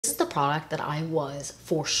product that I was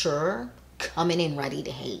for sure coming in ready to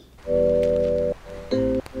hate.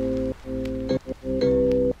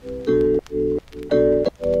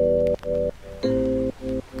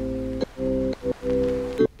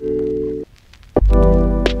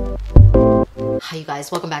 Hi you guys,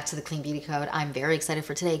 welcome back to the Clean Beauty Code. I'm very excited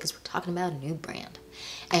for today because we're talking about a new brand.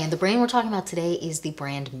 And the brand we're talking about today is the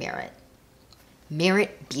brand Merit.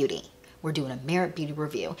 Merit Beauty. We're doing a Merit Beauty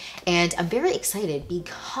review. And I'm very excited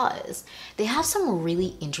because they have some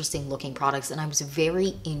really interesting looking products and I was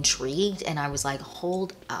very intrigued and I was like,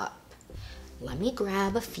 hold up. Let me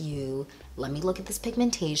grab a few. Let me look at this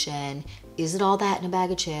pigmentation. Is it all that in a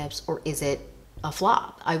bag of chips or is it a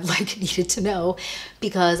flop? I needed to know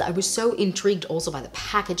because I was so intrigued also by the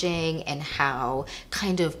packaging and how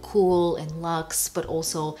kind of cool and luxe but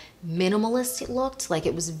also minimalist it looked. Like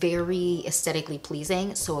it was very aesthetically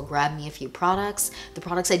pleasing, so it grabbed me a few products. The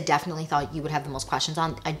products I definitely thought you would have the most questions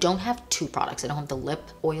on. I don't have two products. I don't have the lip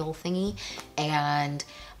oil thingy and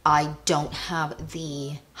I don't have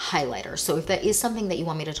the highlighter. So if that is something that you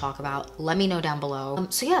want me to talk about, let me know down below.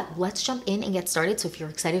 So yeah, let's jump in and get started. So if you're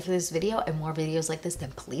excited for this video and more videos like this, then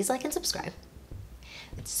please like and subscribe.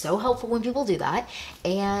 It's so helpful when people do that.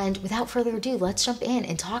 And without further ado, let's jump in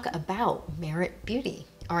and talk about Merit Beauty.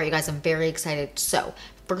 All right, you guys, I'm very excited. So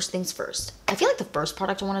first things first, I feel like the first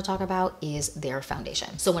product I want to talk about is their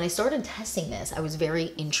foundation. So when I started testing this, I was very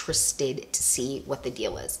interested to see what the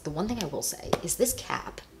deal is. The one thing I will say is this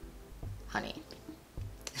cap, honey,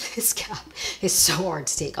 this cap is so hard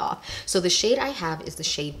to take off. So the shade I have is the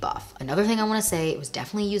shade Buff. Another thing I want to say, it was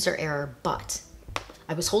definitely user error, but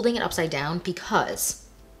I was holding it upside down because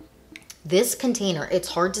this container, it's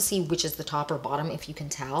hard to see which is the top or bottom if you can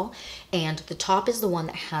tell. And the top is the one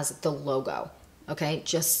that has the logo. Okay,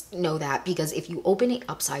 just know that because if you open it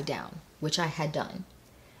upside down, which I had done,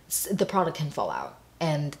 the product can fall out.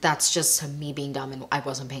 And that's just me being dumb and I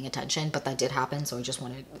wasn't paying attention, but that did happen. So I just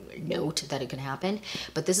want to note that it can happen.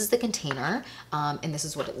 But this is the container and this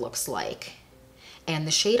is what it looks like. And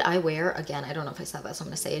the shade I wear, again, I don't know if I said that, so I'm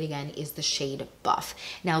going to say it again, is the shade Buff.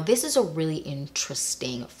 Now, this is a really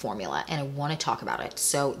interesting formula, and I want to talk about it.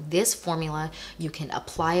 So this formula, you can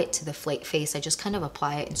apply it to the face. I just kind of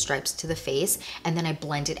apply it in stripes to the face, and then I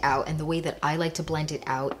blend it out. And the way that I like to blend it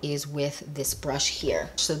out is with this brush here.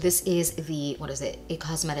 So this is the, what is it? It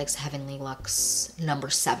Cosmetics Heavenly Luxe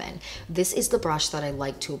number 7. This is the brush that I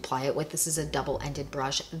like to apply it with. This is a double-ended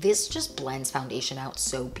brush. This just blends foundation out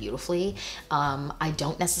so beautifully. I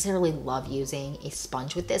don't necessarily love using a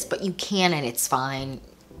sponge with this, but you can and it's fine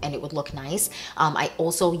and it would look nice.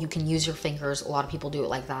 You can use your fingers. A lot of people do it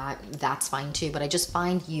like that. That's fine too, but I just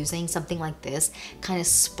find using something like this kind of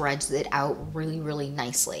spreads it out really, really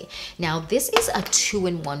nicely. Now, this is a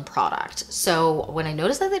 2-in-1 product. So when I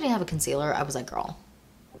noticed that they didn't have a concealer, I was like, girl,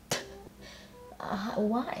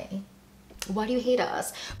 why? Why do you hate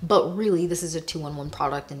us? But really, this is a 2-in-1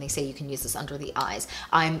 product and they say you can use this under the eyes.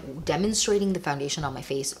 I'm demonstrating the foundation on my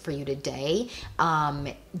face for you today,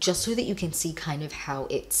 just so that you can see kind of how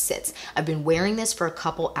it sits. I've been wearing this for a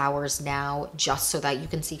couple hours now, just so that you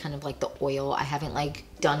can see kind of like the oil. I haven't like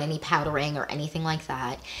done any powdering or anything like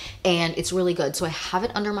that. And it's really good. So I have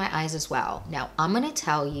it under my eyes as well. Now, I'm going to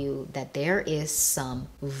tell you that there is some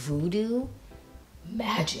voodoo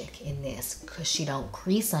magic in this because she don't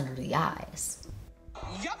crease under the eyes.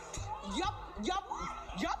 Yup.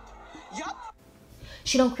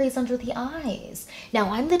 She don't crease under the eyes.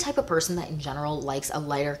 Now, I'm the type of person that in general likes a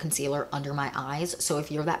lighter concealer under my eyes. So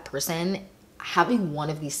if you're that person, having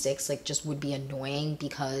one of these sticks like just would be annoying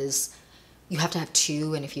because you have to have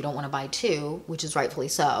two, and if you don't want to buy two, which is rightfully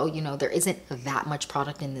so, you know, there isn't that much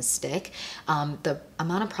product in this stick. The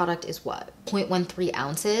amount of product is what? 0.13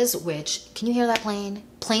 ounces, which, can you hear that plane?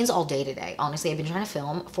 Planes all day today. Honestly, I've been trying to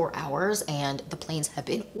film for hours and the planes have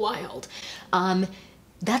been wild.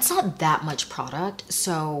 That's not that much product,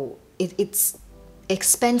 so it's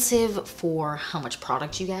expensive for how much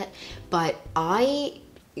product you get, but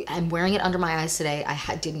I'm wearing it under my eyes today.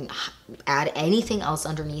 I didn't add anything else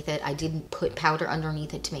underneath it. I didn't put powder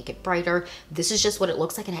underneath it to make it brighter. This is just what it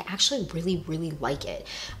looks like, and I actually really, really like it.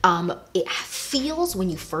 It feels, when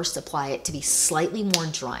you first apply it, to be slightly more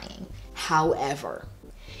drying. However,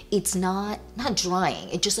 it's not drying.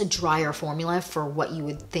 It's just a drier formula for what you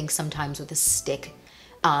would think sometimes with a stick.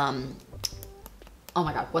 Oh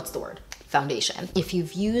my God, what's the word? Foundation. If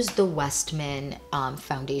you've used the Westman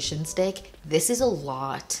foundation stick, this is a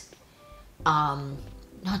lot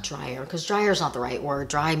not drier, because dryer is not the right word.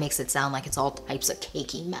 Dry makes it sound like it's all types of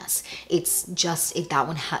cakey mess. It's just, that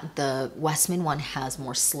one, the Westman one has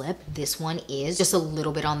more slip. This one is just a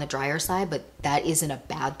little bit on the drier side, but that isn't a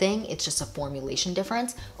bad thing. It's just a formulation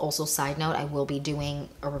difference. Also, side note, I will be doing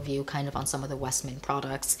a review kind of on some of the Westman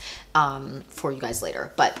products for you guys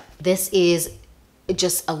later. But this is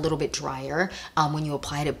just a little bit drier. When you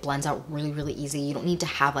apply it, it blends out really, really easy. You don't need to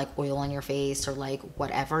have like oil on your face or like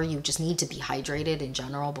whatever. You just need to be hydrated in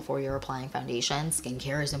general before you're applying foundation.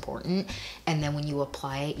 Skincare is important. And then when you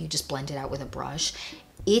apply it, you just blend it out with a brush.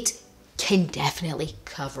 It can definitely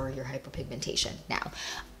cover your hyperpigmentation. Now,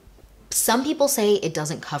 some people say it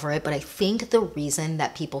doesn't cover it, but I think the reason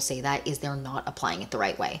that people say that is they're not applying it the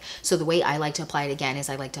right way. So the way I like to apply it again is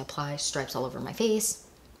I like to apply stripes all over my face,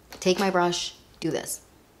 take my brush, do this.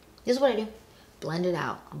 This is what I do. Blend it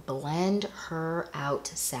out. Blend her out,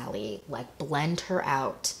 Sally. Like, blend her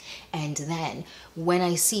out. And then when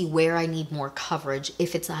I see where I need more coverage,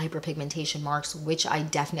 if it's a hyperpigmentation marks, which I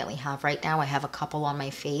definitely have right now, I have a couple on my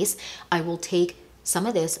face, I will take some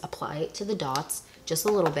of this, apply it to the dots, just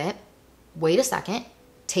a little bit, wait a second,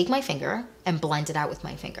 take my finger and blend it out with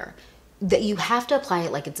my finger. That you have to apply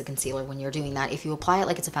it like it's a concealer when you're doing that. If you apply it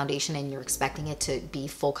like it's a foundation and you're expecting it to be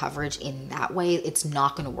full coverage in that way, it's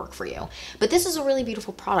not going to work for you. But this is a really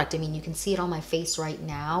beautiful product. I mean, you can see it on my face right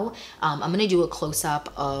now. I'm going to do a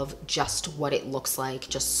close-up of just what it looks like,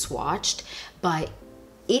 just swatched. But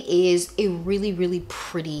it is a really, really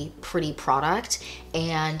pretty product,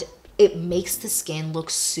 and it makes the skin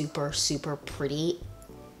look super, super pretty.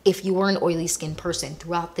 If you are an oily skin person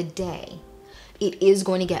throughout the day, it is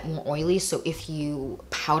going to get more oily, so if you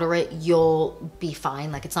powder it, you'll be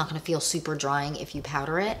fine. Like, it's not going to feel super drying if you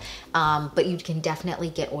powder it, but you can definitely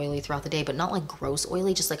get oily throughout the day, but not like gross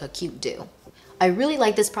oily, just like a cute dew. I really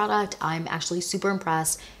like this product. I'm actually super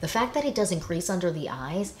impressed. The fact that it doesn't crease under the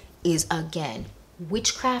eyes is, again,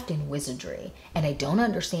 witchcraft and wizardry, and I don't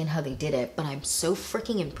understand how they did it, but I'm so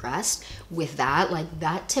freaking impressed with that. Like,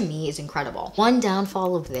 that to me is incredible. One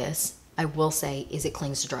downfall of this, I will say, is it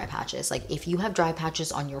clings to dry patches. Like, if you have dry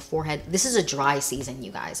patches on your forehead, this is a dry season,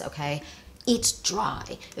 you guys, okay? It's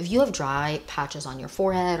dry. If you have dry patches on your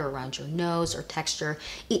forehead or around your nose or texture,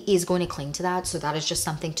 it is going to cling to that. So that is just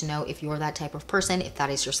something to know. If you're that type of person, if that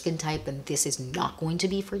is your skin type, then this is not going to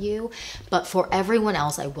be for you. But for everyone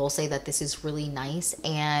else, I will say that this is really nice.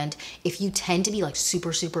 And if you tend to be like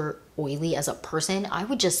super, super oily as a person, I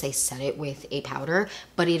would just say set it with a powder,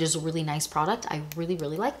 but it is a really nice product. I really,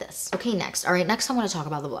 really like this. Okay, next. All right, next I want to talk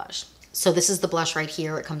about the blush. So this is the blush right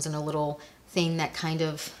here. It comes in a little thing that kind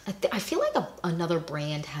of, I feel like another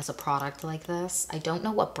brand has a product like this. I don't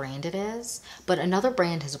know what brand it is, but another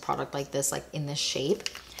brand has a product like this, like in this shape.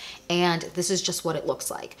 And this is just what it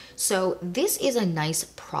looks like. So this is a nice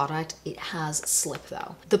product. It has slip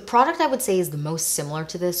though. The product I would say is the most similar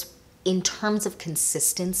to this in terms of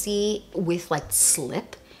consistency with like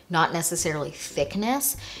slip, not necessarily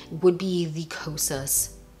thickness, would be the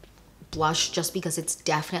Kosas blush, just because it's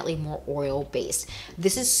definitely more oil based.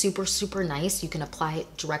 This is super, super nice. You can apply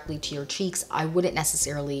it directly to your cheeks. I wouldn't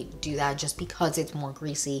necessarily do that just because it's more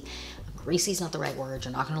greasy. Greasy is not the right word.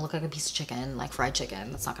 You're not going to look like a piece of chicken, like fried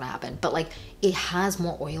chicken. That's not going to happen. But like, it has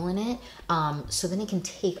more oil in it. So then it can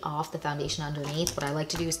take off the foundation underneath. What I like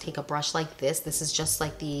to do is take a brush like this. This is just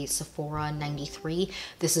like the Sephora 93.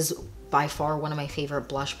 This is by far one of my favorite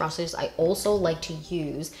blush brushes. I also like to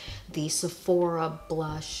use the Sephora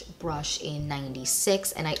blush brush in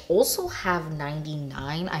 96, and I also have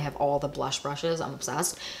 99. I have all the blush brushes. I'm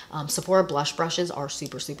obsessed. Sephora blush brushes are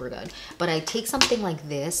super, super good. But I take something like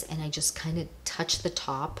this and I just kind of touch the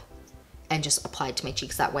top and just apply it to my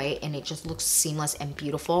cheeks that way, and it just looks seamless and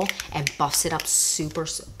beautiful and buffs it out super,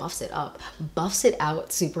 super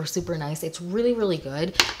nice. It's really, really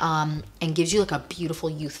good, and gives you like a beautiful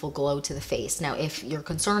youthful glow to the face. Now, if you're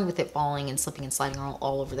concerned with it falling and slipping and sliding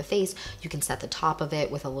all over the face, you can set the top of it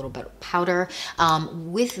with a little bit of powder.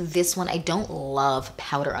 With this one, I don't love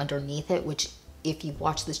powder underneath it, which, if you've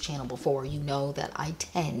watched this channel before, you know that I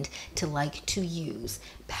tend to like to use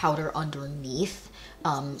powder underneath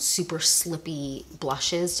super slippy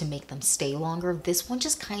blushes to make them stay longer. This one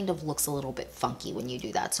just kind of looks a little bit funky when you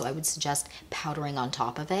do that, so I would suggest powdering on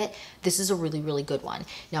top of it. This is a really, really good one.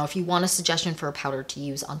 Now, if you want a suggestion for a powder to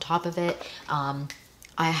use on top of it,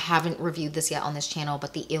 I haven't reviewed this yet on this channel,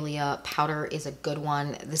 but the Ilia powder is a good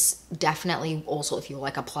one. This definitely also, if you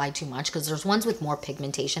like apply too much, because there's ones with more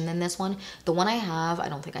pigmentation than this one. The one I have, I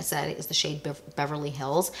don't think I said it, is the shade Beverly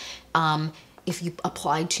Hills. if you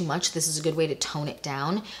apply too much, this is a good way to tone it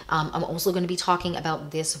down. I'm also going to be talking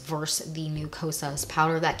about this versus the new Kosas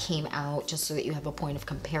powder that came out, just so that you have a point of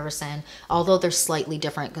comparison. Although they're slightly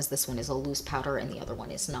different because this one is a loose powder and the other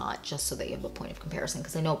one is not, just so that you have a point of comparison,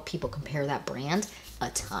 because I know people compare that brand a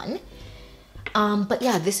ton. But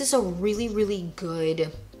yeah, this is a really, really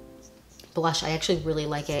good blush. I actually really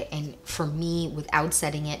like it, and for me, without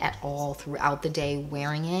setting it at all throughout the day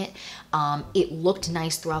wearing it, it looked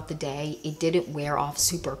nice throughout the day. It didn't wear off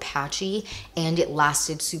super patchy, and it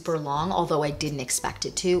lasted super long, although I didn't expect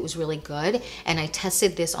it to. It was really good, and I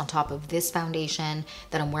tested this on top of this foundation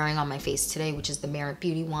that I'm wearing on my face today, which is the Merit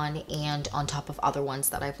Beauty one, and on top of other ones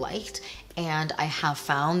that I've liked, and I have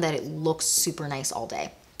found that it looks super nice all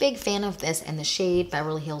day. Big fan of this, and the shade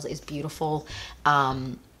Beverly Hills is beautiful.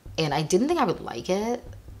 And I didn't think I would like it,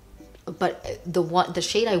 but the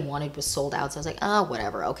shade I wanted was sold out, so I was like, oh,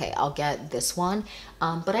 whatever, okay, I'll get this one.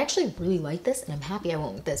 But I actually really like this, and I'm happy I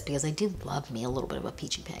went with this because I do love me a little bit of a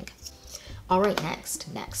peachy pink. All right,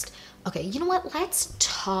 next. Okay, you know what? Let's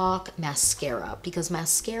talk mascara, because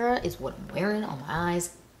mascara is what I'm wearing on my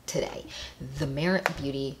eyes today. The Merit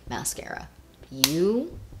Beauty mascara.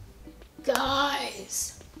 You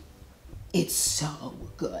guys, it's so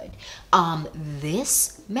good.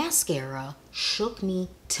 This mascara shook me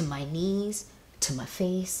to my knees, to my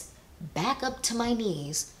face, back up to my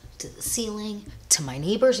knees, to the ceiling, to my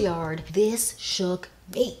neighbor's yard. This shook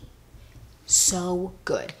me. So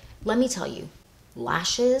good. Let me tell you,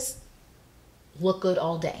 lashes look good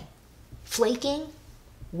all day. Flaking,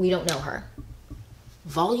 we don't know her.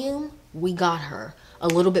 Volume, we got her. A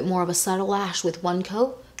little bit more of a subtle lash with one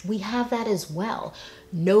coat, we have that as well.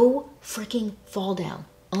 No freaking fall down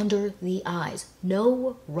under the eyes.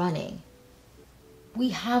 No running. We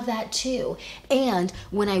have that too. And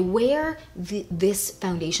when I wear this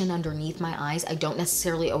foundation underneath my eyes, I don't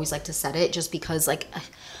necessarily always like to set it, just because like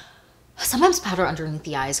sometimes powder underneath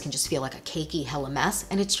the eyes can just feel like a cakey hella mess,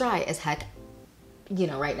 and it's dry as heck, you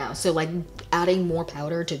know, right now. So like adding more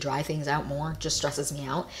powder to dry things out more just stresses me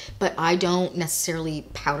out. But I don't necessarily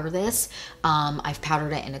powder this. I've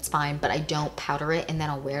powdered it and it's fine, but I don't powder it and then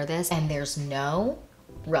I'll wear this and there's no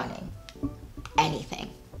running. Anything.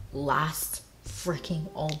 Lasts freaking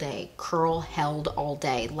all day. Curl held all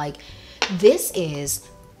day. Like this is,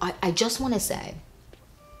 I just want to say,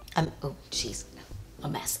 oh jeez, a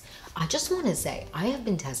mess. I just want to say, I have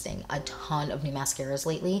been testing a ton of new mascaras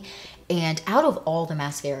lately, and out of all the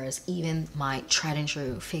mascaras, even my tried and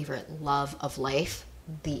true favorite love of life,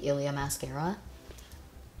 the Ilia mascara,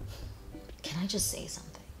 can I just say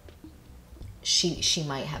something? She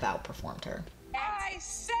might have outperformed her. I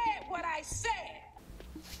said what I said.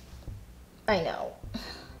 I know.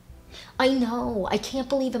 I know. I can't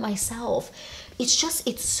believe it myself. It's just,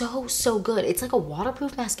 it's so good. It's like a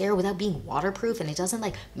waterproof mascara without being waterproof, and it doesn't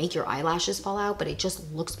like make your eyelashes fall out, but it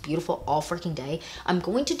just looks beautiful all freaking day. I'm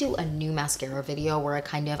going to do a new mascara video where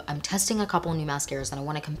I'm testing a couple new mascaras and I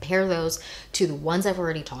want to compare those to the ones I've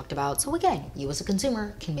already talked about. So again, you as a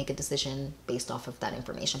consumer can make a decision based off of that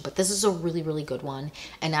information. But this is a really, really good one.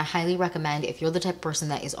 And I highly recommend, if you're the type of person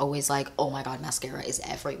that is always like, oh my God, mascara is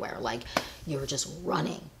everywhere. Like you're just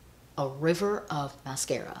running a river of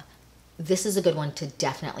mascara. This is a good one to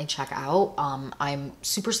definitely check out. I'm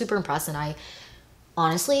super impressed, and I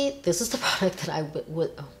honestly, this is the product that I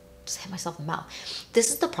would just hit myself in the mouth.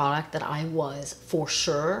 This is the product that I was for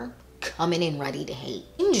sure coming in ready to hate.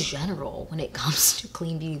 In general, when it comes to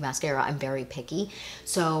clean beauty mascara, I'm very picky.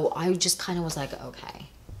 So I just kind of was like, okay,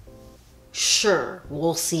 sure,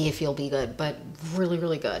 we'll see if you'll be good, but really,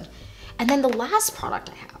 really good. And then the last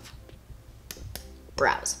product I have,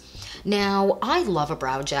 brows. Now, I love a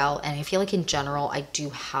brow gel, and I feel like in general, I do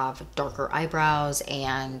have darker eyebrows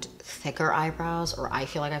and thicker eyebrows, or I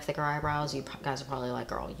feel like I have thicker eyebrows. You guys are probably like,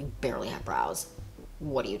 girl, you barely have brows.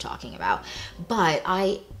 What are you talking about? But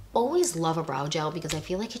I always love a brow gel because I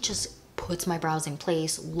feel like it just puts my brows in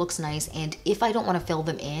place, looks nice, and if I don't want to fill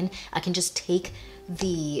them in, I can just take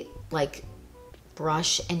the like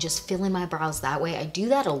brush and just fill in my brows that way. I do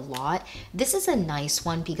that a lot. This is a nice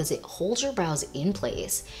one because it holds your brows in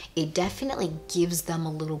place. It definitely gives them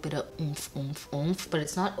a little bit of oomph, but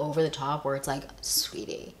it's not over the top where it's like,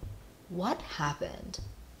 sweetie, what happened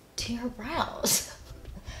to your brows?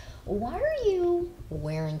 Why are you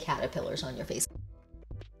wearing caterpillars on your face?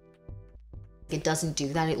 It doesn't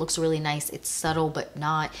do that. It looks really nice. It's subtle, but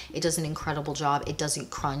not. It does an incredible job. It doesn't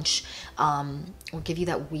crunch or give you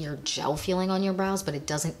that weird gel feeling on your brows, but it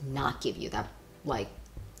doesn't not give you that like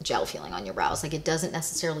gel feeling on your brows. Like it doesn't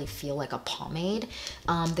necessarily feel like a pomade.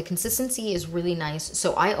 The consistency is really nice.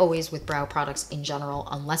 So I always, with brow products in general,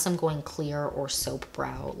 unless I'm going clear or soap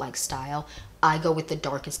brow like style, I go with the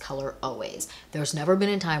darkest color always. There's never been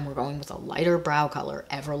a time where going with a lighter brow color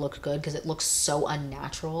ever looked good because it looks so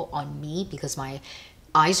unnatural on me because my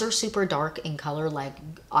eyes are super dark in color. Like,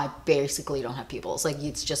 I basically don't have pupils. Like,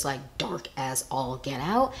 it's just like dark as all get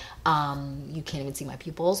out. You can't even see my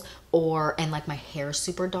pupils. And like my hair is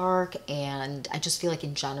super dark, and I just feel like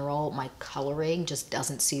in general my coloring just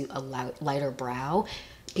doesn't suit a lighter brow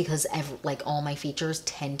because like all my features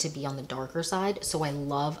tend to be on the darker side. So I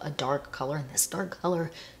love a dark color, and this dark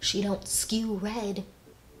color, she don't skew red,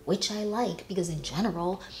 which I like because in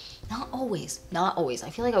general, not always. I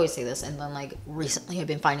feel like I always say this, and then like recently I've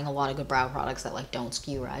been finding a lot of good brow products that like don't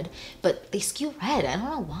skew red, but they skew red. I don't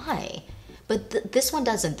know why. But this one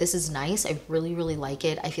doesn't. This is nice. I really, really like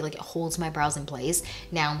it. I feel like it holds my brows in place.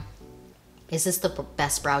 Now, is this the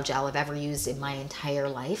best brow gel I've ever used in my entire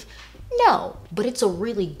life? No, but it's a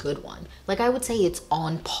really good one. Like, I would say it's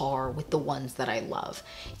on par with the ones that I love.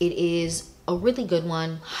 It is a really good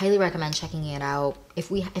one. Highly recommend checking it out.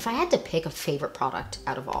 If I had to pick a favorite product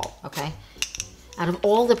out of all, okay? Out of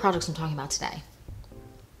all the products I'm talking about today,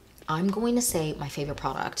 I'm going to say my favorite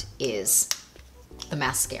product is the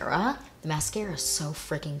mascara. The mascara is so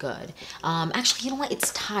freaking good. Actually, you know what?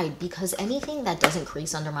 It's tied because anything that doesn't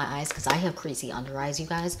crease under my eyes, because I have creasy under eyes, you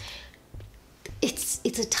guys,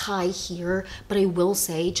 it's a tie here. But I will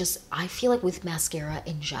say, I feel like with mascara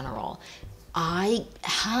in general, I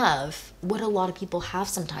have what a lot of people have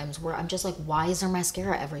sometimes, where I'm just like, why is there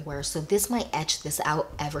mascara everywhere? So this might etch this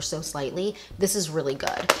out ever so slightly. This is really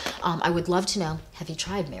good. I would love to know, have you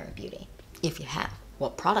tried Merit Beauty? If you have,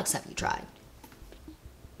 what products have you tried?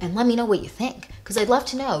 And let me know what you think, because I'd love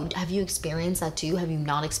to know, have you experienced that too? Have you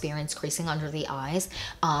not experienced creasing under the eyes?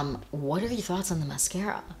 What are your thoughts on the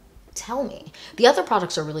mascara? Tell me. The other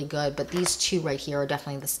products are really good, but these two right here are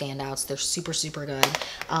definitely the standouts. They're super, super good.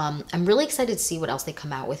 I'm really excited to see what else they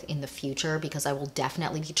come out with in the future, because I will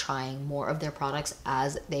definitely be trying more of their products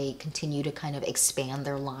as they continue to kind of expand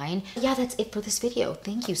their line. Yeah, that's it for this video.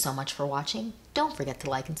 Thank you so much for watching. Don't forget to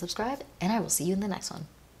like and subscribe, and I will see you in the next one.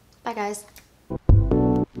 Bye, guys.